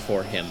reaching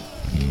for him.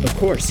 Of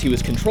course, he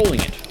was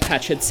controlling it.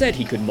 Patch had said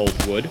he could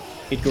mold wood.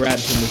 It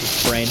grabbed him with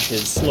its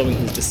branches, slowing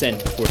his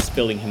descent before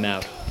spilling him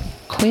out.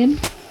 Quinn?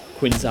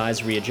 Quinn's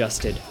eyes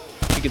readjusted.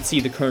 She could see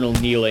the colonel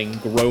kneeling,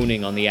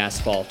 groaning on the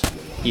asphalt.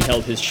 He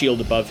held his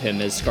shield above him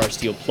as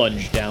Scarsteel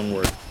plunged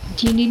downward.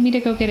 Do you need me to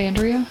go get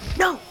Andrea?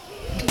 No,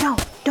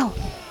 don't.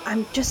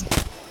 I'm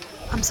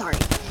sorry.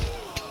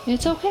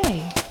 It's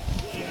okay.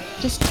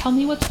 Just tell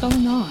me what's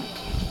going on.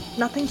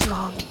 Nothing's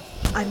wrong.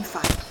 I'm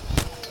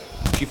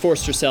fine. She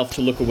forced herself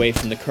to look away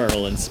from the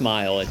colonel and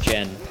smile at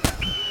Jen.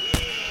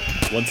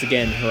 Once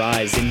again, her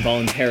eyes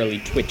involuntarily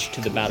twitched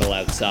to the battle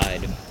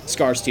outside.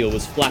 Scarsteel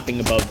was flapping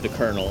above the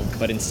colonel,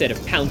 but instead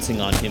of pouncing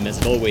on him as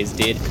it always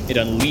did, it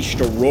unleashed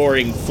a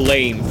roaring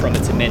flame from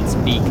its immense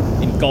beak,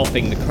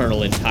 engulfing the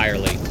colonel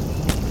entirely.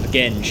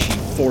 Again, she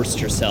forced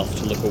herself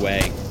to look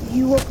away.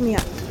 You woke me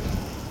up.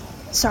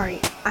 Sorry,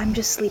 I'm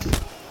just sleepy.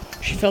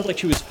 She felt like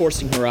she was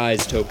forcing her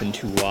eyes to open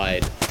too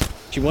wide.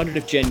 She wondered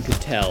if Jen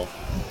could tell.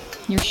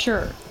 You're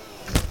sure?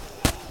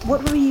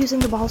 What were we using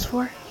the balls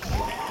for?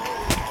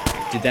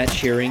 Did that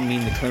cheering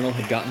mean the colonel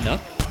had gotten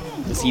up?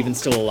 Was he even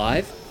still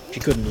alive?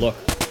 She couldn't look.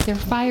 They're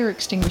fire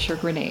extinguisher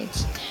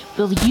grenades.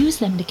 We'll use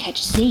them to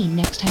catch Zane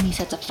next time he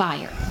sets a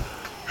fire.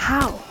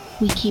 How?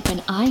 We keep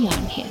an eye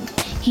on him.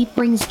 He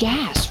brings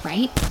gas,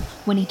 right?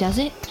 When he does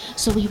it,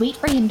 so we wait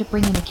for him to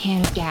bring in a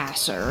can of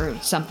gas or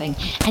something,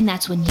 and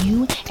that's when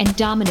you and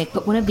Dominic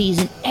put one of these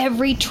in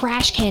every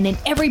trash can in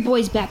every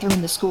boy's bathroom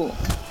in the school.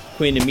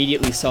 Quinn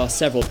immediately saw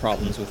several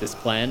problems with this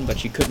plan, but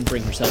she couldn't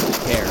bring herself to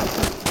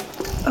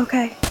care.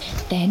 Okay.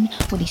 Then,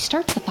 when he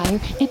starts the fire,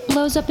 it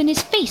blows up in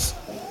his face.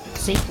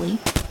 Safely.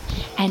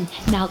 And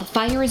now the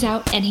fire is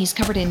out, and he's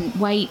covered in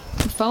white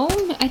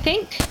foam, I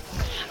think?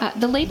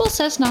 The label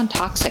says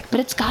non-toxic, but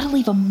it's gotta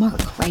leave a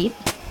mark, right?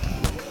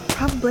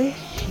 Probably.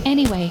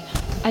 Anyway,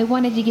 I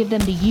wanted to give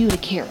them to you to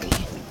carry.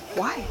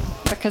 Why?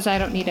 Because I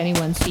don't need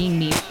anyone seeing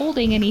me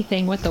holding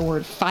anything with the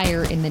word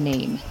fire in the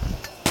name.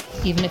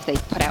 Even if they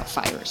put out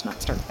fires,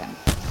 not start them.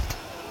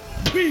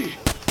 Be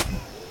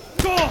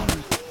gone,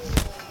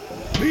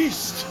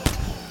 beast!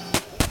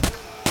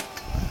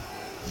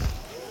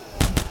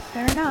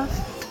 Fair enough.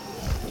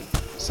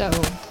 So,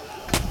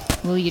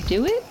 will you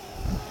do it?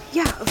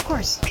 Yeah, of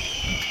course.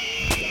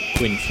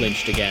 Quinn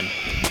flinched again.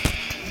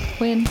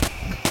 Quinn,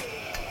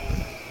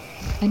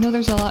 I know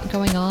there's a lot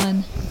going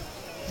on.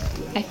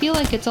 I feel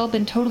like it's all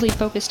been totally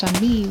focused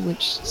on me,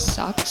 which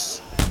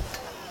sucks.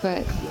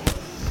 But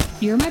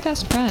you're my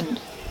best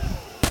friend.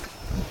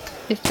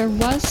 If there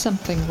was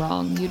something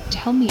wrong, you'd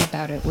tell me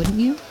about it, wouldn't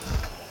you?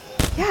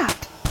 Yeah.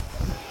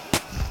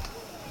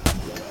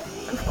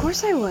 Of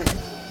course I would.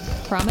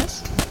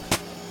 Promise?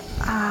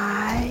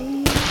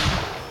 I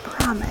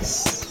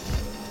promise.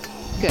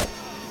 Good.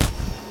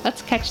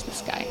 Let's catch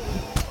this guy.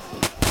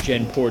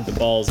 Jen poured the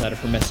balls out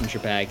of her messenger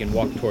bag and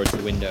walked towards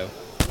the window.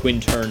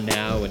 Quinn turned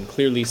now and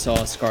clearly saw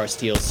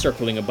Scarsteel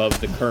circling above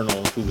the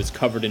colonel, who was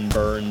covered in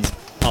burns,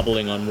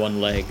 hobbling on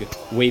one leg,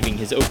 waving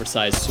his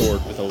oversized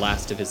sword with the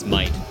last of his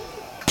might.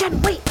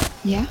 Jen, wait!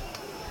 Yeah?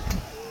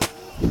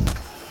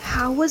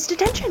 How was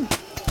detention?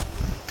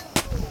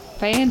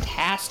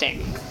 Fantastic.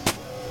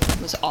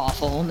 It was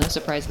awful, no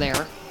surprise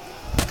there.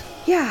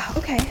 Yeah,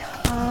 okay.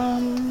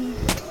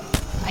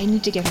 I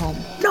need to get home.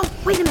 No,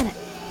 wait a minute.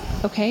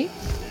 Okay?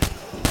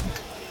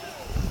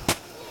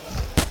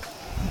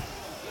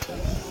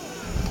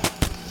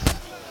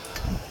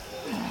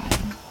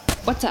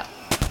 What's up?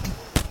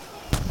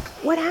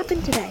 What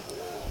happened today?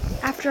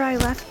 After I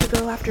left to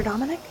go after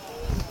Dominic?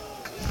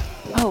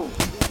 Oh,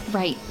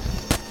 right.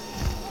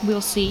 We'll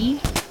see.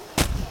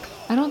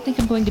 I don't think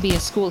I'm going to be a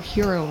school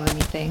hero or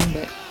anything,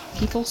 but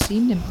people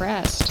seemed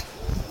impressed.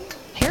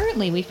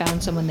 Apparently we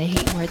found someone they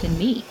hate more than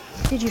me.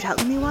 Did you tell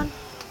anyone?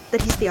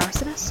 That he's the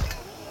arsonist?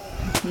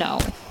 No.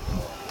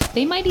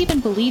 They might even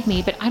believe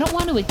me, but I don't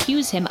want to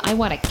accuse him, I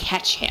want to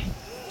catch him.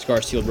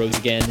 Scarsteel rose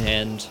again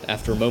and,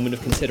 after a moment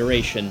of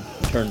consideration,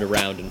 turned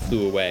around and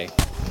flew away.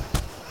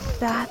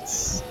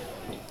 That's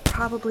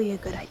probably a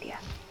good idea.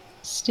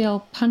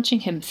 Still, punching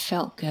him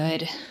felt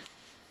good.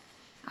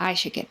 I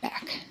should get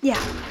back.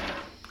 Yeah.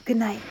 Good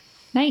night.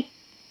 Night.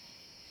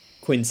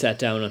 Quinn sat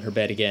down on her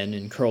bed again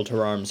and curled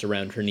her arms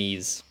around her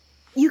knees.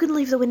 You can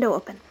leave the window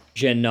open.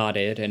 Jen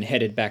nodded and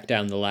headed back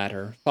down the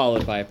ladder,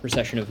 followed by a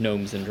procession of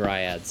gnomes and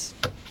dryads.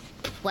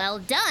 Well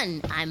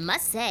done, I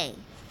must say.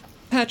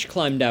 Patch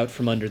climbed out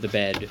from under the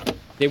bed.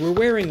 They were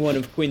wearing one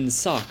of Quinn's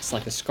socks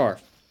like a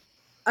scarf.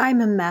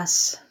 I'm a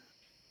mess.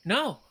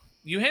 No,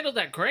 you handled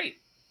that great.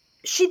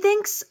 She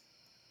thinks...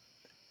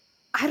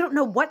 I don't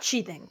know what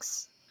she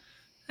thinks.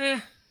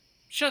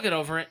 She'll get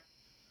over it.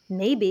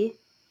 Maybe.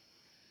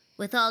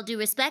 With all due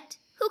respect,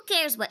 who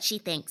cares what she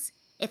thinks?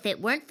 If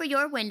it weren't for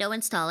your window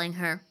installing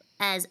her,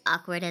 as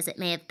awkward as it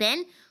may have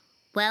been,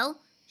 well,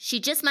 she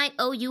just might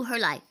owe you her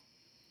life,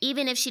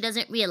 even if she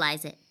doesn't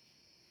realize it.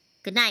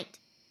 Good night.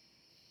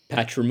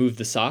 Patch removed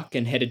the sock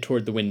and headed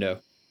toward the window.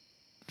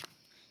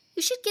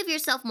 You should give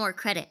yourself more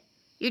credit.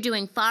 You're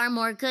doing far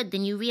more good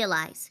than you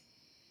realize.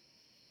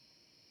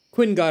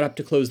 Quinn got up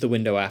to close the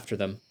window after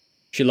them.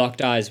 She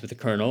locked eyes with the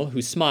colonel,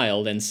 who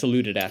smiled and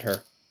saluted at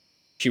her.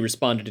 She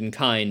responded in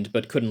kind,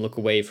 but couldn't look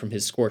away from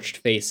his scorched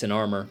face and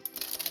armor.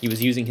 He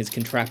was using his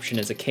contraption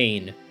as a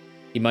cane.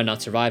 He might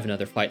not survive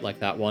another fight like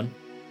that one.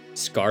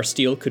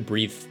 Scarsteel could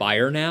breathe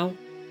fire now?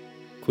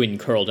 Quinn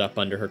curled up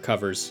under her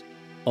covers.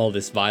 All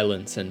this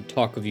violence and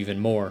talk of even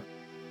more.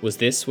 Was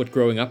this what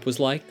growing up was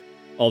like?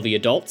 All the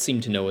adults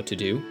seemed to know what to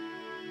do.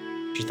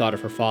 She thought of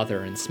her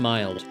father and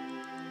smiled.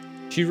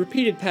 She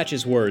repeated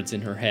Patch's words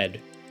in her head.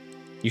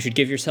 You should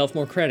give yourself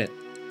more credit.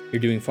 You're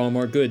doing far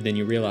more good than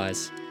you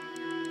realize.